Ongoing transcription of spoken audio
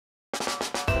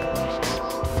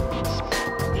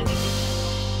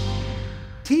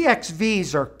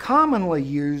TXVs are commonly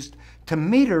used to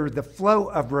meter the flow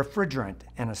of refrigerant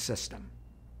in a system.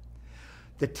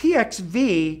 The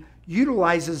TXV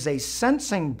utilizes a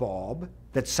sensing bulb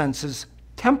that senses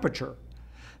temperature.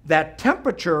 That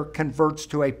temperature converts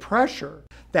to a pressure.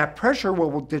 That pressure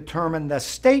will determine the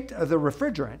state of the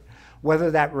refrigerant,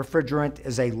 whether that refrigerant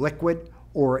is a liquid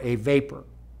or a vapor.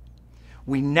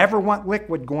 We never want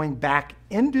liquid going back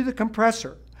into the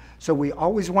compressor, so we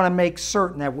always want to make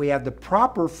certain that we have the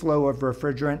proper flow of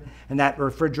refrigerant, and that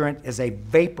refrigerant is a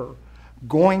vapor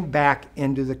going back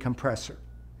into the compressor.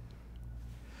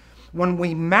 When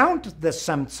we mount the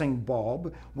sensing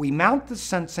bulb, we mount the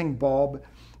sensing bulb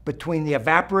between the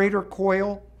evaporator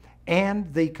coil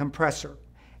and the compressor,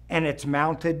 and it's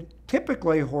mounted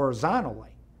typically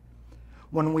horizontally.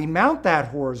 When we mount that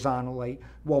horizontally,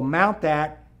 we'll mount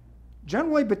that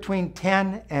generally between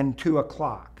 10 and 2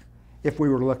 o'clock if we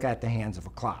were to look at the hands of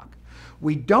a clock.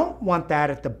 We don't want that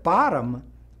at the bottom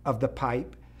of the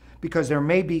pipe because there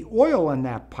may be oil in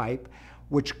that pipe,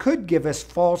 which could give us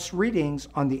false readings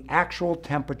on the actual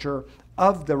temperature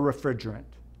of the refrigerant.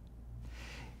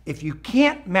 If you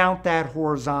can't mount that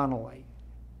horizontally,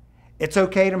 it's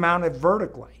okay to mount it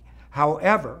vertically.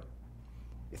 However,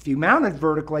 if you mount it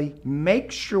vertically,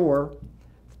 make sure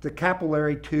the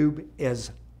capillary tube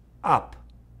is up.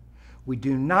 We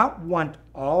do not want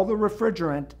all the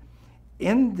refrigerant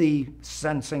in the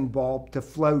sensing bulb to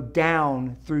flow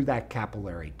down through that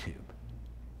capillary tube.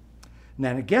 And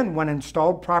then again, when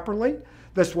installed properly,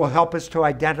 this will help us to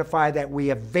identify that we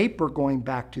have vapor going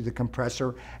back to the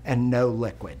compressor and no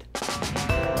liquid.